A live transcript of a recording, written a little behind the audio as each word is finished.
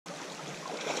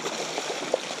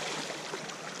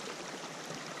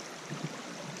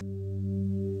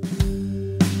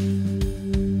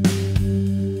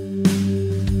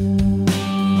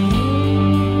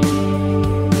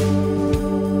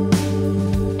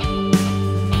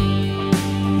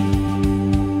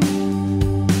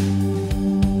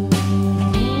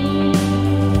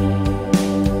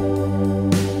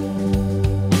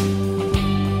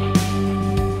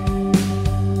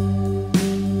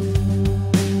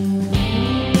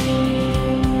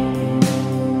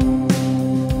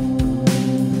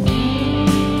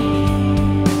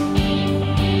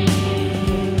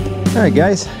Alright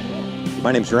guys,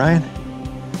 my name's Ryan.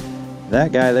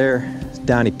 That guy there is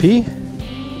Donnie P,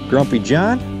 Grumpy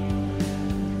John.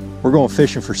 We're going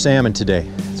fishing for salmon today.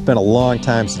 It's been a long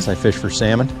time since I fished for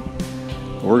salmon.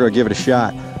 We're going to give it a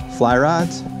shot. Fly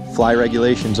rods, fly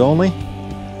regulations only.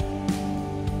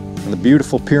 On the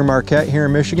beautiful Pier Marquette here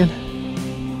in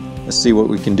Michigan. Let's see what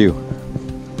we can do.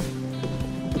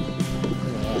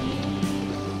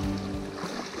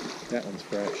 That one's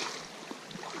fresh.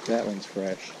 That one's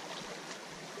fresh.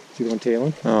 See the one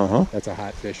tailing? Uh-huh. That's a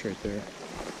hot fish right there.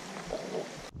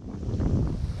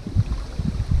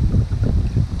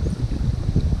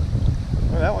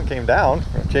 Well, that one came down.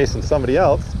 We're chasing somebody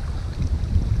else.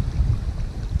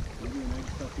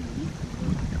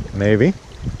 Maybe.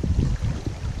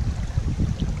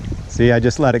 See, I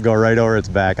just let it go right over its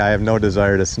back. I have no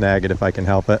desire to snag it if I can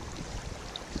help it.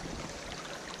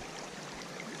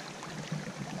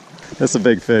 That's a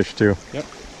big fish too. Yep.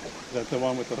 Is that the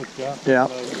one with the hook jaw? Yeah.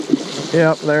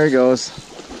 Yep, there he goes.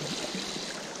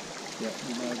 Yep,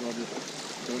 you might as well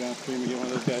just go downstream and get one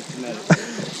of those guys to net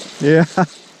it. Yeah.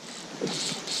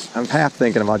 I'm half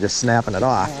thinking about just snapping it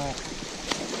off.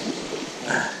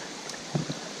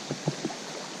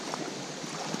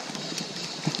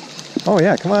 Oh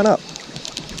yeah, come on up.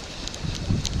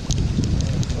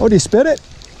 Oh, did he spit it?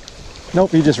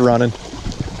 Nope, he's just running.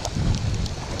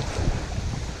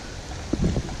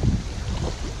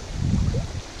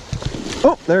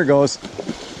 Oh, there it goes.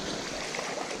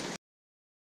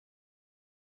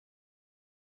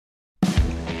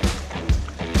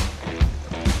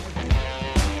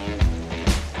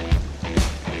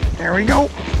 There we go.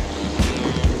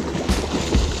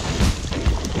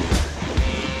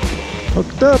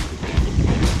 Hooked up.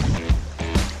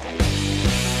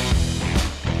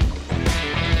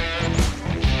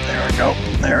 There we go.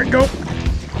 There we go.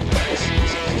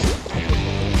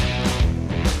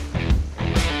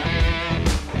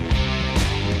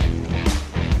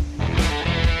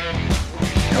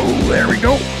 Oh, there we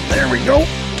go. There we go.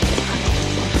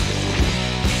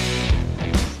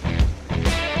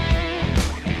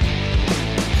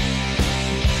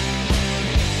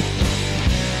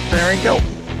 There we go.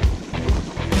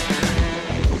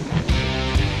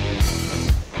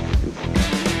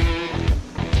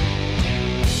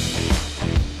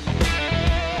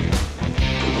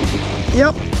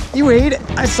 Yep, you ate it.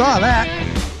 I saw that.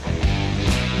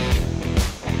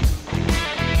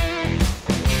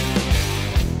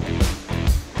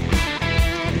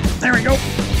 There we go.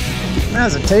 That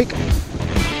was a take.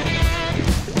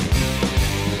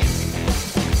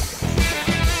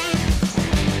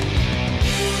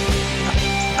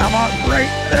 I'm on right.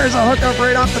 There's a hookup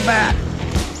right off the bat.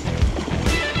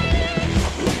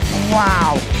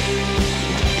 Wow.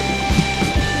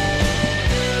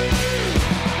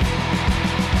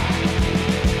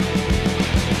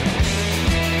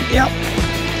 Yep.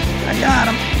 I got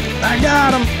him. I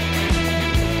got him.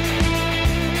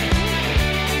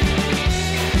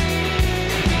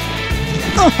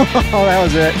 Oh, that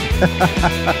was it.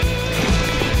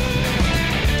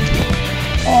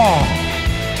 Oh.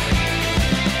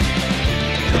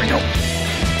 There we go.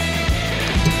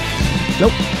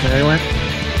 Nope. There he went.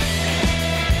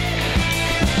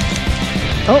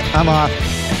 Oh, I'm off.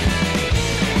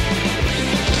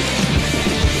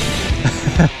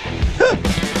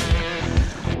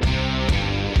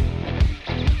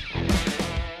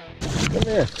 Come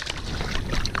here.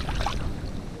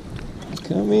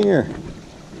 Come here.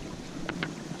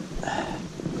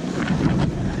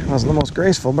 Wasn't the most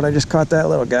graceful, but I just caught that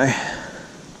little guy.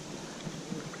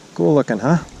 Cool looking,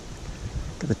 huh?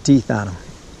 Look at the teeth on him.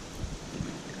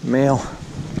 Male.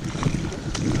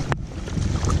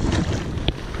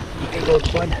 There goes,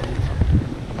 bud.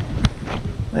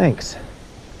 Thanks.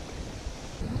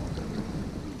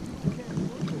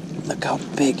 Look how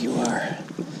big you are.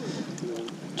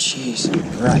 Jeez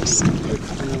Christ.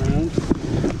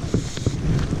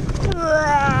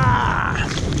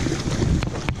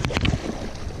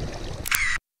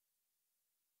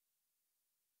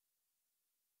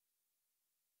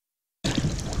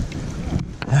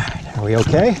 Alright, are we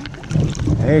okay?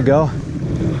 There you go.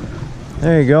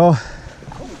 There you go.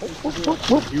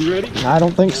 You ready? I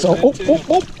don't think so. Oh, oh,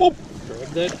 oh, oh. Grab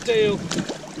that tail.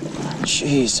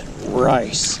 Jeez,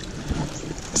 rice.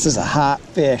 This is a hot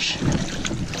fish.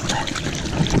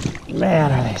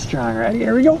 Man, are they strong. Right,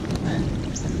 here we go.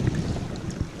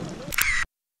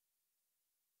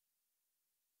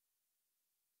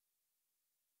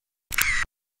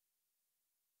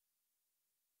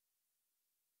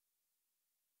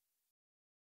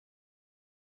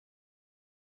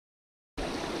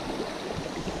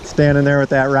 Standing there with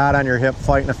that rod on your hip,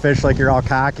 fighting a fish like you're all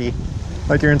cocky.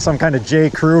 Like you're in some kind of J.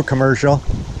 Crew commercial.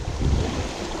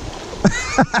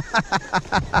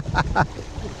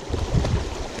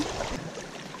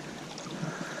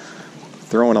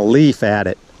 Throwing a leaf at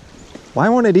it. Why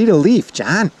won't it eat a leaf,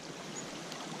 John?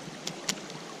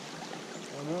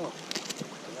 I don't know. Not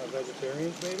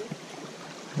vegetarians, maybe?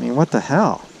 I mean, what the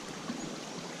hell?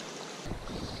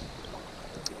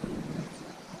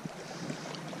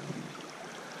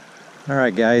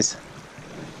 Alright guys,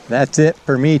 that's it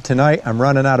for me tonight. I'm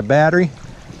running out of battery.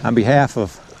 On behalf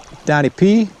of Donnie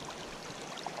P,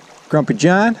 Grumpy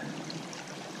John,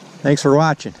 thanks for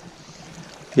watching.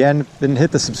 If you hadn't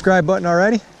hit the subscribe button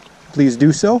already, please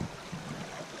do so.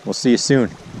 We'll see you soon.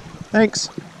 Thanks.